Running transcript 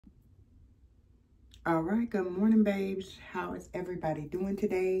All right, good morning, babes. How is everybody doing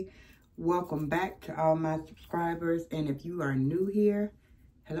today? Welcome back to all my subscribers. And if you are new here,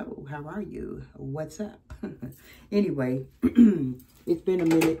 hello, how are you? What's up? Anyway, it's been a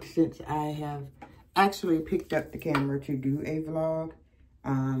minute since I have actually picked up the camera to do a vlog.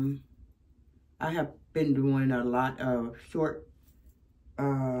 I have been doing a lot of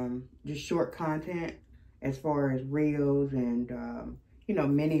just short content as far as reels and, you know,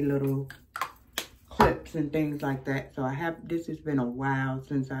 many little clips and things like that. So this has been a while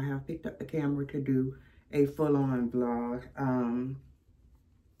since I have picked up the camera to do a full-on vlog.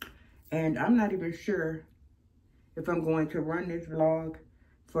 And I'm not even sure if I'm going to run this vlog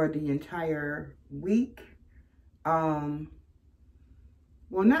for the entire week. Well,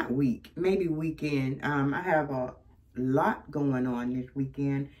 not week, maybe weekend. I have a lot going on this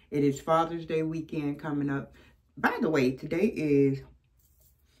weekend. It is Father's Day weekend coming up. By the way, today is,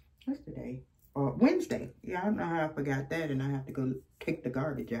 what's today? Wednesday. Yeah, I don't know how I forgot that, and I have to go take the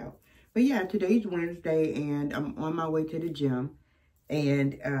garbage out. But yeah, today's Wednesday, and I'm on my way to the gym.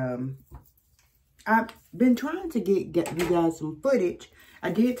 And I've been trying to get you guys some footage.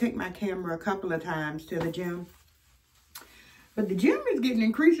 I did take my camera a couple of times to the gym. But the gym is getting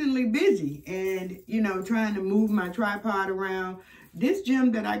increasingly busy. And, you know, trying to move my tripod around. This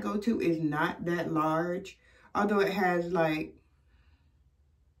gym that I go to is not that large. Although it has like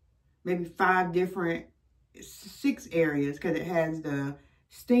maybe 6 areas, because it has the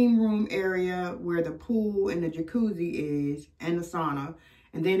steam room area where the pool and the jacuzzi is, and the sauna.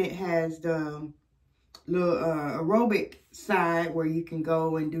 And then it has the little aerobic side where you can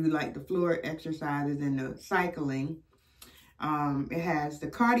go and do like the floor exercises and the cycling. It has the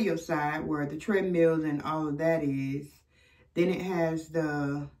cardio side where the treadmills and all of that is. Then it has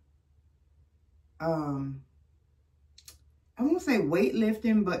the I won't say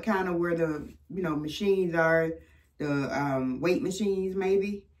weightlifting, but kind of where the, you know, machines are, the weight machines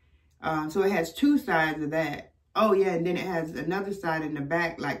maybe. So it has 2 sides of that. Oh yeah, and then it has another side in the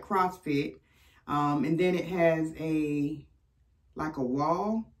back like CrossFit. And then it has like a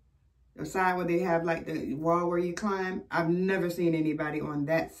wall, a side where they have like the wall where you climb. I've never seen anybody on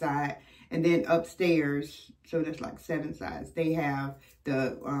that side. And then upstairs, so there's like 7 sides, they have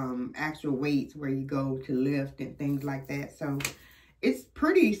the actual weights where you go to lift and things like that. So it's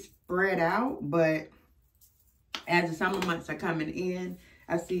pretty spread out, but as the summer months are coming in,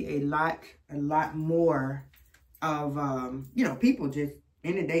 I see a lot more of, you know, people just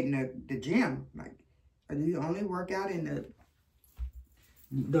inundating the gym. Like, do you only work out in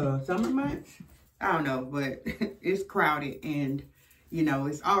the summer months? I don't know, but it's crowded, and you know,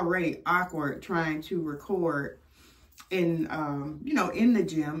 it's already awkward trying to record in, you know, in the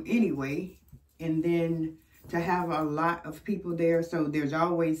gym anyway. And then to have a lot of people there. So there's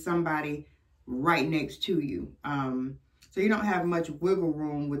always somebody right next to you. So you don't have much wiggle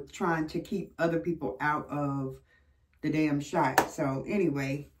room with trying to keep other people out of the damn shot. So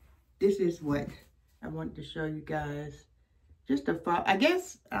anyway, this is what I wanted to show you guys. Just I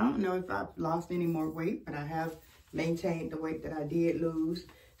guess, I don't know if I've lost any more weight, but I have maintained the weight that I did lose.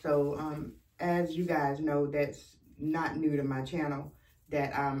 So as you guys know, that's not new to my channel,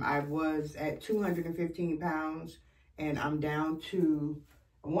 that I was at 215 pounds and I'm down to,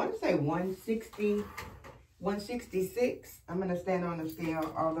 I want to say 166. I'm going to stand on the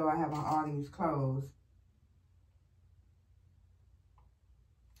scale, although I have on all these clothes.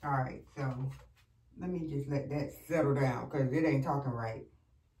 All right, so let me just let that settle down because it ain't talking right.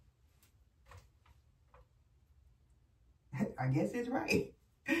 I guess it's right.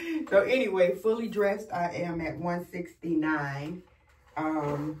 So anyway, fully dressed, I am at 169.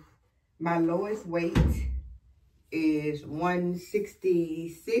 My lowest weight is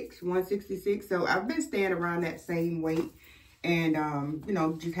 166. So I've been staying around that same weight, and you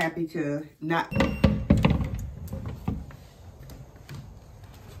know, just happy to not.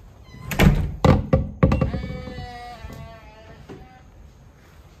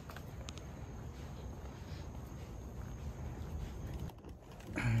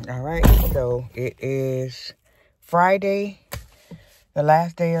 All right, so it is Friday, the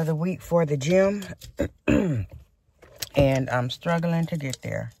last day of the week for the gym, and I'm struggling to get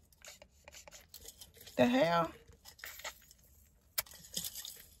there. The hell?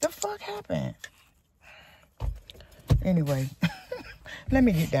 The fuck happened? Anyway, let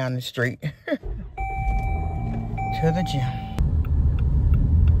me get down the street to the gym.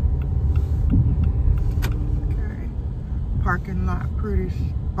 Okay, parking lot pretty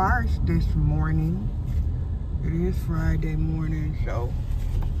sparse this morning. It is Friday morning, so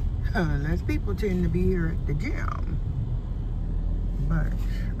less people tend to be here at the gym. but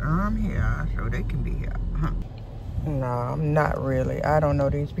I'm here, so they can be here. Huh. No, I'm not really. I don't know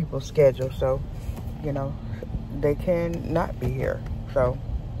these people's schedule, so, you know, they can not be here. So,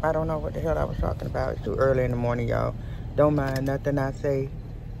 I don't know what the hell I was talking about. It's too early in the morning, y'all. Don't mind nothing I say,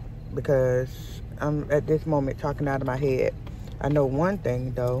 because I'm at this moment talking out of my head. I know one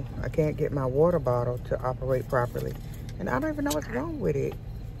thing, though. I can't get my water bottle to operate properly. And I don't even know what's wrong with it.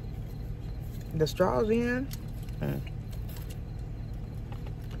 The straw's in.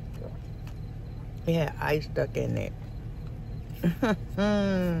 It had ice stuck in it.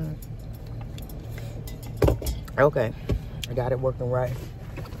 Okay, I got it working right.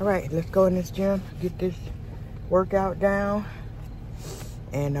 All right, let's go in this gym, get this workout down.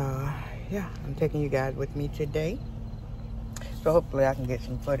 And yeah, I'm taking you guys with me today. So hopefully I can get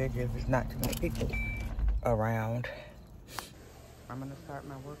some footage if it's not too many people around. I'm gonna start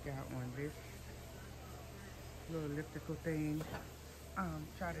my workout on this little elliptical thing.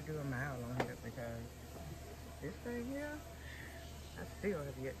 Try to do a mile on it because this thing here, I still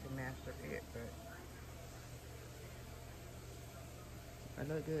have yet to master it, but I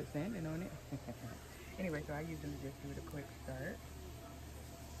look good standing on it. Anyway, so I usually just do the quick start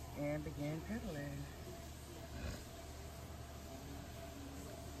and begin pedaling.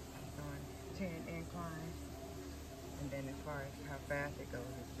 On 10 incline, and then as far as how fast it goes,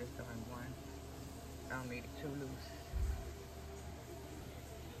 it's just on one. I don't need it too loose.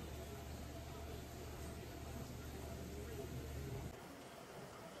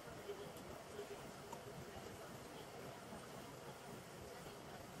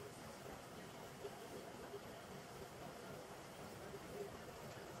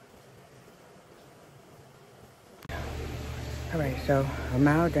 All right, so a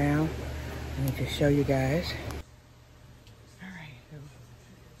mile down. Let me just show you guys. All right, so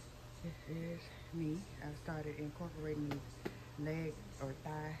this is me. I've started incorporating these leg or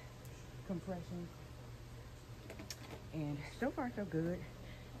thigh compressions, and so far so good.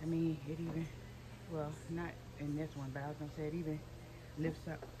 I mean, it even, well, not in this one, but I was gonna say it even lifts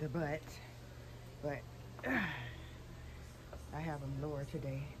up the butt, but I have them lower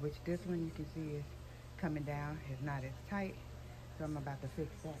today, which this one you can see is coming down. It's not as tight, so I'm about to fix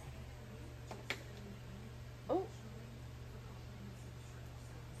that. Oh,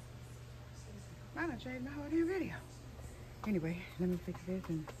 I done changed my whole damn video. Anyway, let me fix this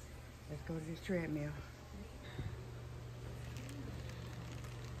and let's go to this treadmill.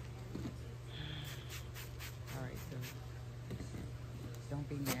 All right, so don't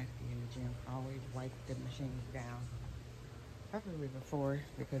be nasty in the gym. Always wipe the machines down. Probably before,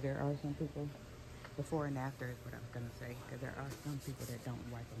 because there are some people, before and after is what I was gonna say, because there are some people that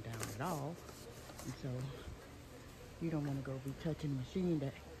don't wipe them down at all. And so you don't want to go be touching the machine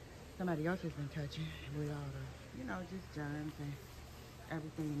that somebody else has been touching with all the, you know, just germs and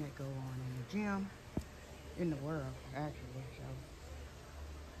everything that go on in the gym, in the world, actually. So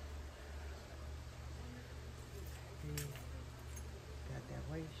got that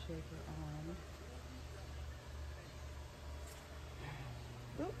waist shaker on.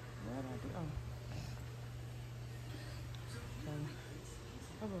 Oop, what did I do? Oh. So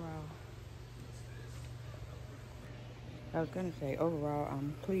overall, I was gonna say overall,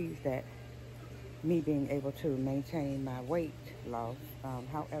 I'm pleased that me being able to maintain my weight loss.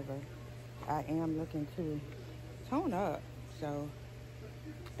 However, I am looking to tone up, so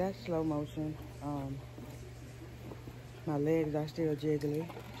that's slow motion. My legs are still jiggly.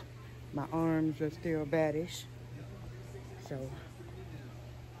 My arms are still baddish. So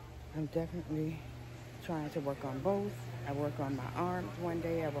I'm definitely trying to work on both. I work on my arms one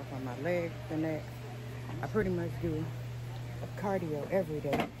day, I work on my legs the next. I pretty much do cardio every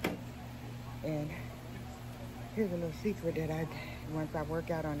day. And here's a little secret that once I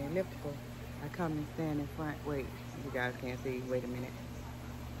work out on the elliptical, I come and stand in front. Wait, you guys can't see. Wait a minute.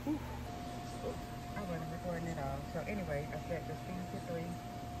 Whew. I wasn't recording it all. So anyway, I set the speed to 3,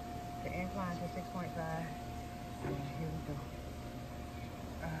 the incline to 6.5, and here we go.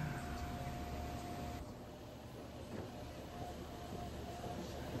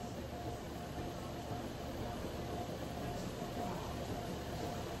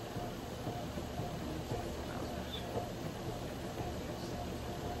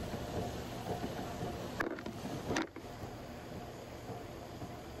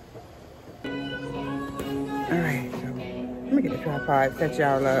 Alright, so let me get a tripod, set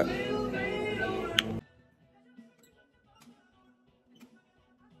y'all up.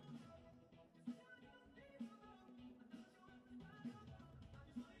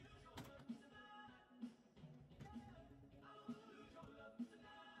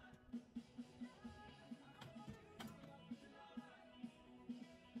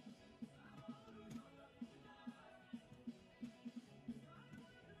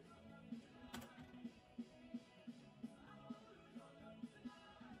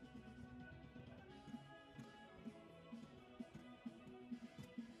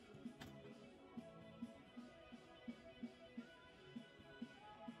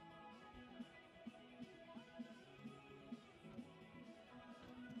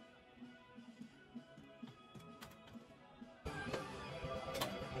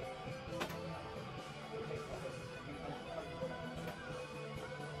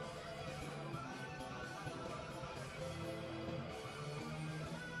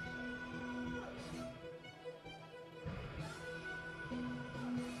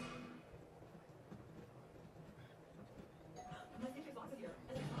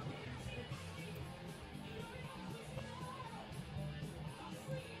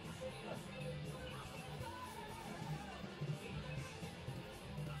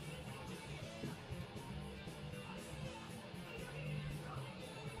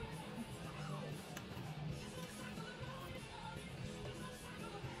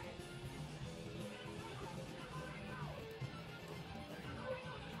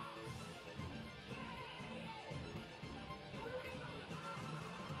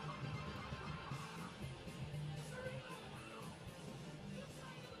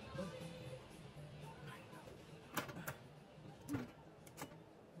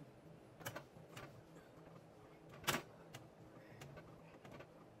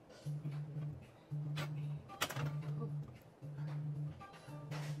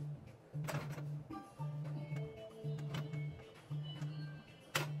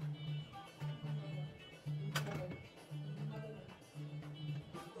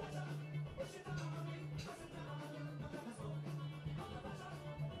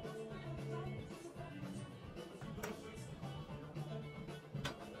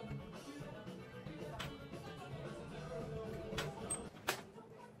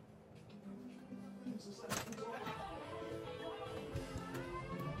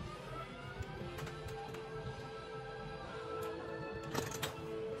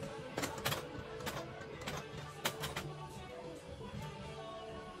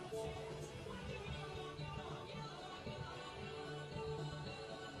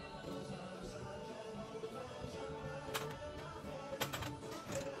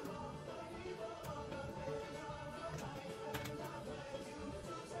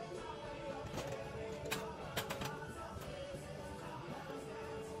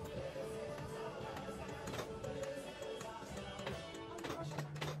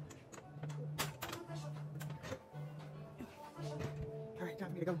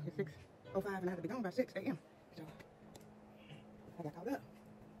 to go. It's 6:05 and I have to be gone by 6 a.m. So I got caught up.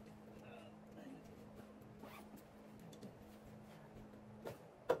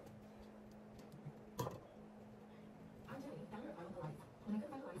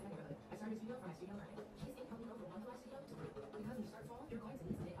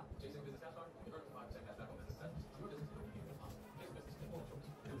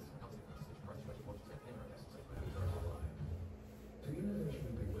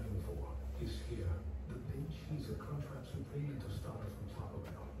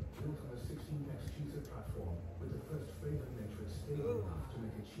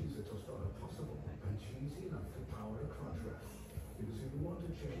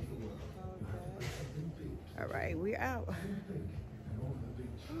 All right, we're out.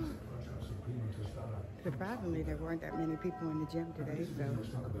 Surprisingly, there weren't that many people in the gym today, so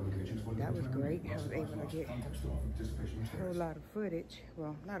that was great. I was able to get a whole lot of footage.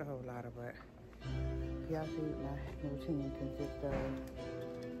 Well, not a whole lot of, but y'all see my routine consists of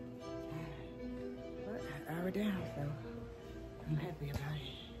an hour down, so I'm happy about it.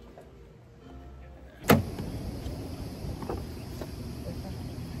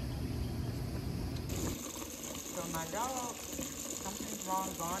 So my dog, something's wrong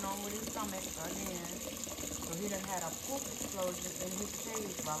going on with his stomach again. So he done had a poop explosion in his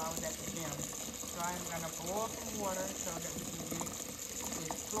cage while I was at the gym. So I'm gonna boil some water so that we can get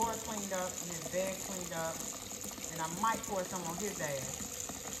his floor cleaned up and his bed cleaned up. And I might pour some on his ass.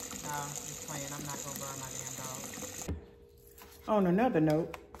 No, just playing. I'm not gonna burn my damn dog. On another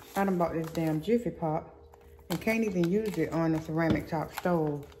note, I done bought this damn Jiffy Pot and can't even use it on a ceramic top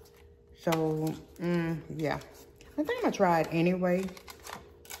stove. So, yeah. I think I'm gonna try it anyway,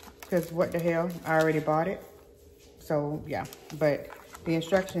 because what the hell, I already bought it. So, yeah, but the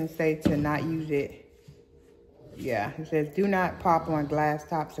instructions say to not use it. Yeah, it says do not pop on glass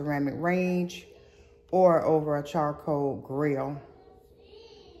top ceramic range or over a charcoal grill.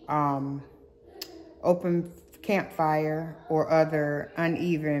 Open campfire or other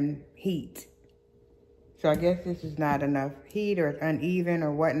uneven heat. So I guess this is not enough heat or it's uneven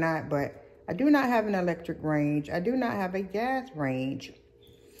or whatnot, but I do not have an electric range. I do not have a gas range.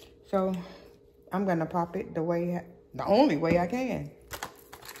 So I'm gonna pop it the only way I can.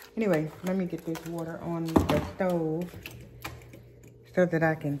 Anyway, let me get this water on the stove so that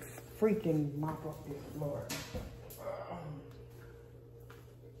I can freaking mop up this floor.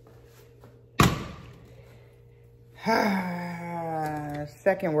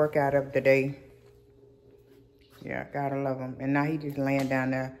 Second workout of the day. Yeah, gotta love him. And now he just laying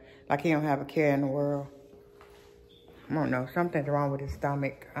down there like he don't have a care in the world. I don't know, something's wrong with his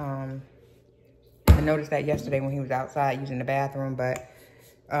stomach. I noticed that yesterday when he was outside using the bathroom, but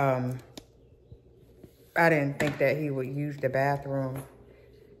I didn't think that he would use the bathroom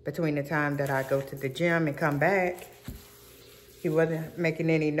between the time that I go to the gym and come back. He wasn't making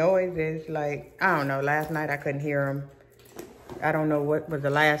any noises. Like, I don't know, last night I couldn't hear him. I don't know what was the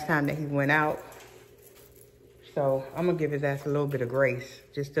last time that he went out. So I'm gonna give his ass a little bit of grace,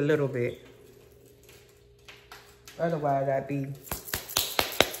 just a little bit. Otherwise, I'd be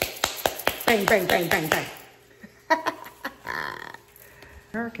bang, bang, bang, bang, bang.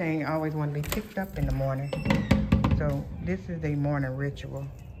 Hurricane always want to be picked up in the morning. So this is a morning ritual.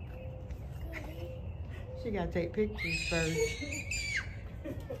 She gotta take pictures first.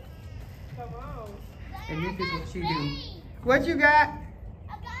 Come on. And this is what she do. What you got?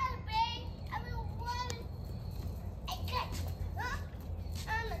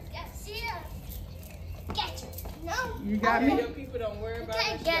 You got me? People don't worry about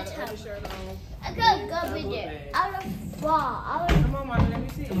it. Get her. I gotta go with it. I don't fall. Come on, Mama, let me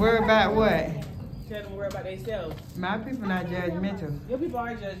see. Worry about what? Tell them to worry about themselves. My people not judgmental. Your people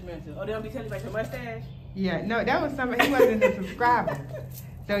are judgmental. Oh, they don't be telling you about your mustache? Yeah, no, that was somebody. He wasn't a subscriber.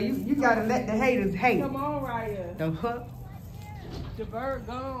 So you gotta let the haters hate. Come on, Raya. The hook. The bird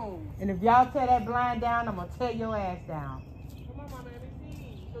gone. And if y'all tear that blind down, I'm gonna tear your ass down. Come on, Mama, let me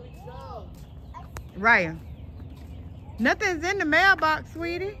see. So we can go. Raya. Nothing's in the mailbox,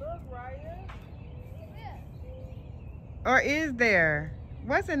 sweetie. Look, Raya. Or is there?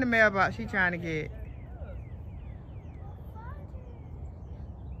 What's in the mailbox she trying to get?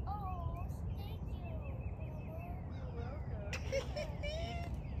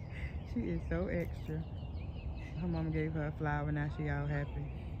 She is so extra. Her mama gave her a flower, now she all happy.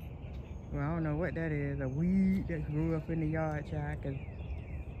 Well, I don't know what that is. A weed that grew up in the yard, child, because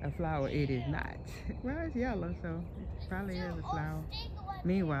a flower it is not. Well, it's yellow, so it probably is a flower.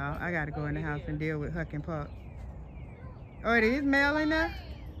 Meanwhile, I got to go in the house and deal with Huck and Puck. Oh, it is mail in there?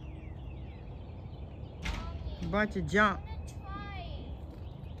 Bunch of junk.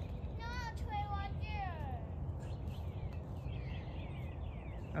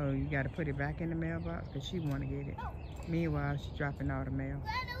 Oh, you got to put it back in the mailbox because she want to get it. Meanwhile, she's dropping all the mail.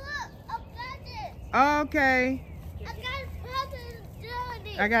 Okay.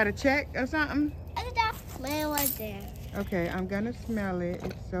 I got a check or something? Man was there. Okay, I'm going to smell it.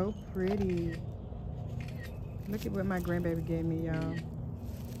 It's so pretty. Look at what my grandbaby gave me, y'all.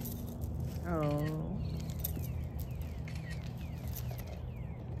 Oh.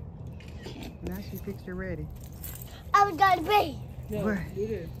 Now she fixed it ready. I was gonna be. No, What? do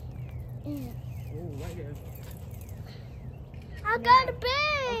this. Yeah. Oh, right there. I gotta be.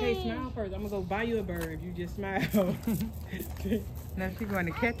 Okay, smile first. I'm gonna go buy you a bird. You just smile. Now she's going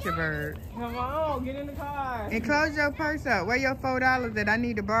to catch a bird. Come on, get in the car. And close your purse up. Where your $4 that I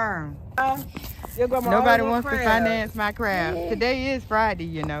need to borrow? Your grandma Nobody always wants to crab. finance my craft. Today is Friday,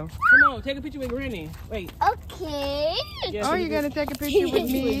 you know. Come on, take a picture with Granny. Wait. Okay. Yeah, Oh, take you're going to take a picture with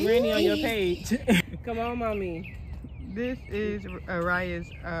with me? Granny on your page. Come on, mommy. This is Araya's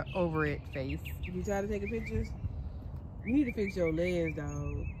over it face. You try to take a pictures? You need to fix your legs,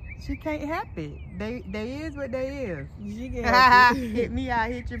 dog. She can't help it. They is what they is. She can help it. Hit me,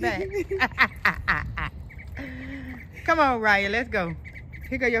 I hit your back. Come on, Raya, let's go.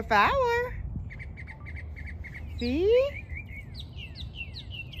 Here go your flower. See?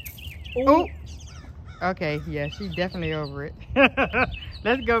 Oh. Okay, yeah, she's definitely over it.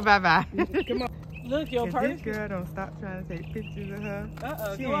 Let's go, bye-bye. Come on. Look, your If purse. this girl don't stop trying to take pictures of her.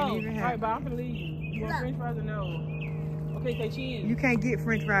 She Come ain't on. even All right, happy. but I'm gonna leave you. You want French fries or no? Okay, say cheese. You can't get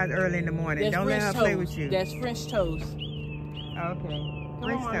French fries early in the morning. That's Don't let her French play toast. with you. That's French toast. Okay.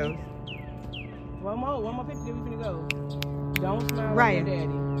 French on, toast. One more picture, then we finna go. Don't smile Ryan. like your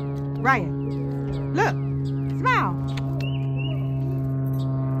daddy. Ryan, look, smile.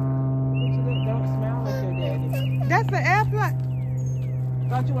 Don't smile like your daddy. That's the airplane.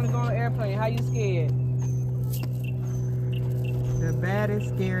 Thought you want to go on an airplane. How you scared? The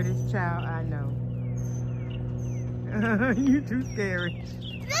baddest, scaredest child I know. You too scary.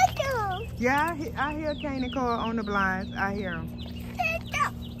 Yeah, I hear Kane and Cole on the blinds. I hear them.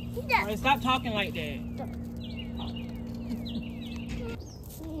 All right, stop talking like that.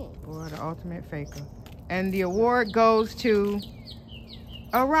 Boy, the ultimate faker. And the award goes to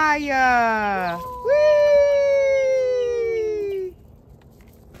Araya. Whee!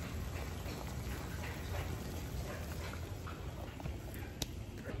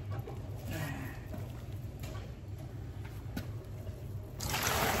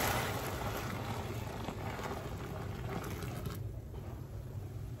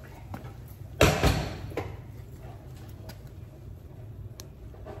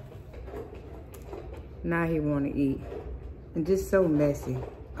 Now he want to eat. And just so messy.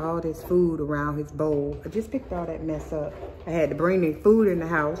 All this food around his bowl. I just picked all that mess up. I had to bring the food in the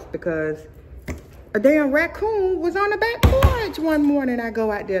house because a damn raccoon was on the back porch one morning. I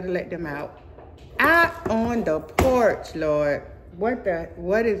go out there to let them out. Out on the porch, Lord. What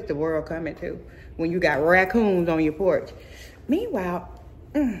is the world coming to when you got raccoons on your porch? Meanwhile,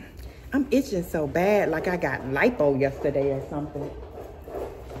 I'm itching so bad like I got lipo yesterday or something.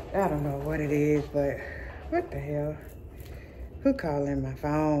 I don't know what it is, but what the hell? Who calling my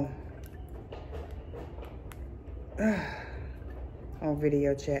phone? On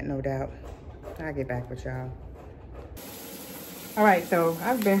video chat, no doubt. I'll get back with y'all. All right, so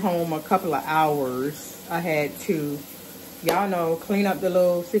I've been home a couple of hours. I had to, y'all know, clean up the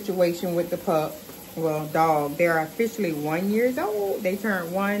little situation with the pup. Well, dog. They're officially 1 year old. They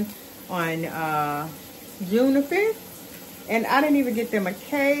turned 1 on June the 5th. And I didn't even get them a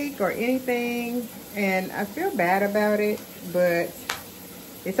cake or anything. And I feel bad about it, but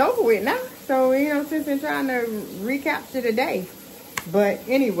it's over with now. So, you know, since I'm trying to recapture the day. But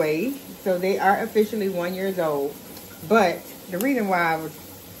anyway, so they are officially 1 year old. But the reason why I was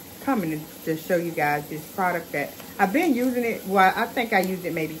coming to show you guys this product that I've been using it. Well, I think I used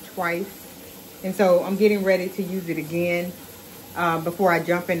it maybe twice. And so I'm getting ready to use it again. Before I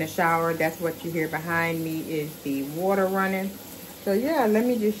jump in the shower. That's what you hear behind me is the water running. So yeah, let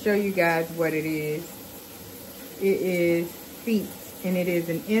me just show you guys what it is. It is Feet, and it is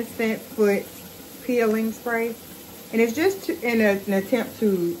an instant foot peeling spray. And it's just in an attempt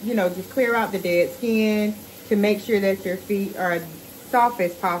to, you know, just clear out the dead skin, to make sure that your feet are as soft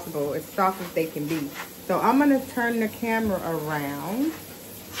as possible, as soft as they can be. So I'm gonna turn the camera around,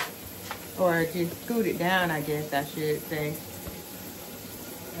 or just scoot it down, I guess I should say.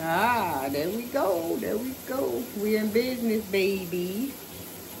 Ah, there we go. There we go. We're in business, baby.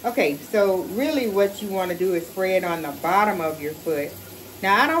 Okay, so really what you want to do is spray it on the bottom of your foot.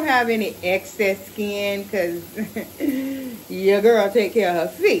 Now, I don't have any excess skin because your girl take care of her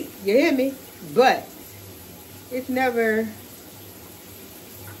feet. You hear me? But it's never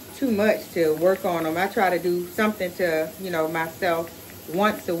too much to work on them. I try to do something to, you know, myself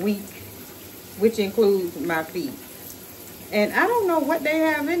once a week, which includes my feet. And I don't know what they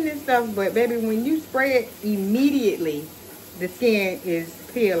have in this stuff, but baby, when you spray it, immediately the skin is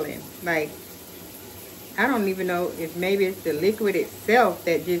peeling. Like, I don't even know if maybe it's the liquid itself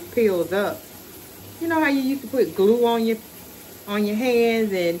that just peels up. You know how you used to put glue on your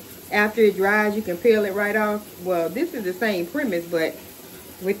hands, and after it dries you can peel it right off? Well, this is the same premise, but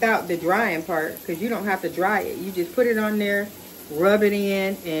without the drying part, because you don't have to dry it. You just put it on there, rub it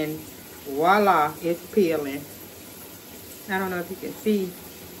in, and voila, it's peeling. I don't know if you can see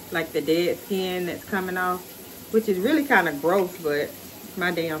like the dead skin that's coming off, which is really kind of gross, but it's my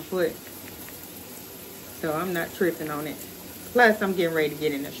damn foot, so I'm not tripping on it. Plus, I'm getting ready to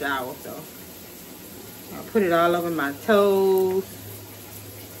get in the shower, so I'll put it all over my toes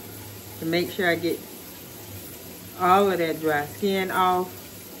to make sure I get all of that dry skin off.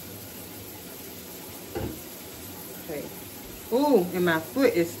 Okay. Ooh, and my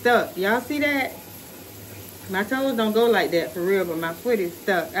foot is stuck. Y'all see that? My toes don't go like that for real, but my foot is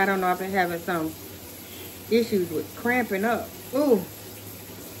stuck. I don't know if I'm having some issues with cramping up. Ooh.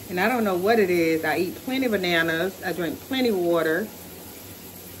 And I don't know what it is. I eat plenty of bananas. I drink plenty of water.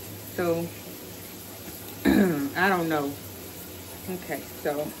 So, I don't know. Okay,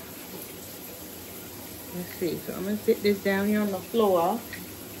 so, let's see. So, I'm going to sit this down here on the floor.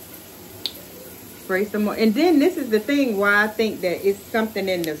 Spray some more. And then this is the thing why I think that it's something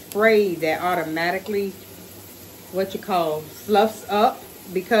in the spray that automatically, what you call, sloughs up,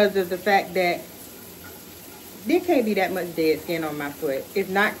 because of the fact that there can't be that much dead skin on my foot. It's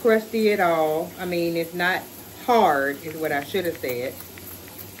not crusty at all. I mean, it's not hard is what I should have said.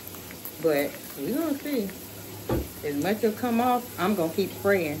 But we're going to see. As much will come off, I'm going to keep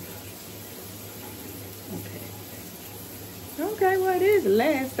spraying. Okay. Okay, well, it is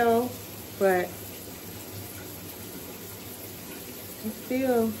last though, but it's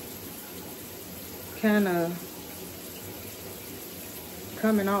still kind of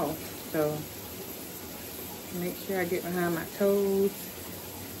coming off, so make sure I get behind my toes.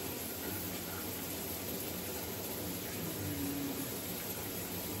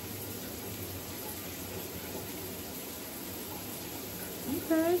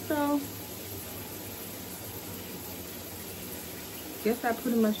 Okay, so guess I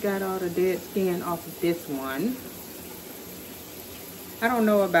pretty much got all the dead skin off of this one. I don't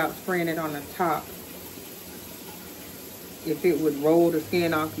know about spraying it on the top, if it would roll the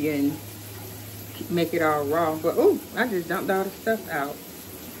skin off you and make it all raw. But ooh, I just dumped all the stuff out.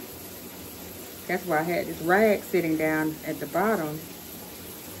 That's why I had this rag sitting down at the bottom,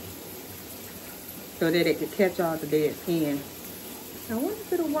 so that it could catch all the dead skin. I wonder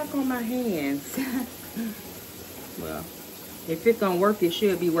if it'll work on my hands. Well, if it's gonna work, it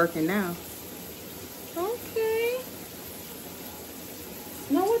should be working now. Okay.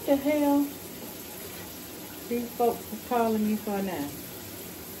 Now what the hell these folks are calling me for now?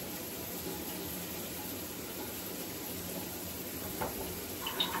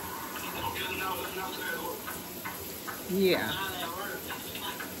 Yeah.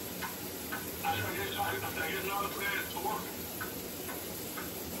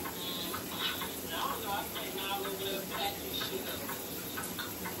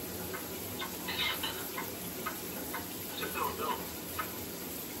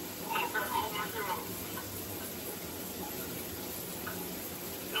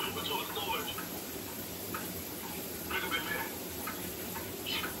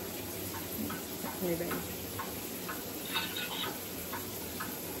 Hey, baby.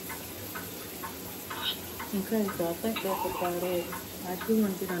 Okay, so I think that's about it. I do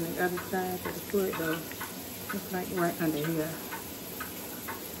want to get on the other side of the foot though. It's like right under here.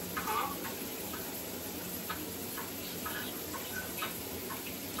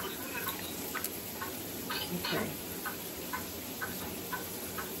 Okay.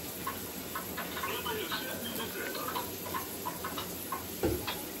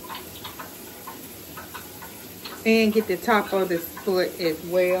 And get the top of this foot as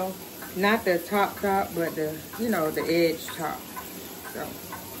well. Not the top, but the, you know, the edge top. So,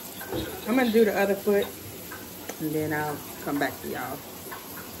 I'm going to do the other foot, and then I'll come back to y'all.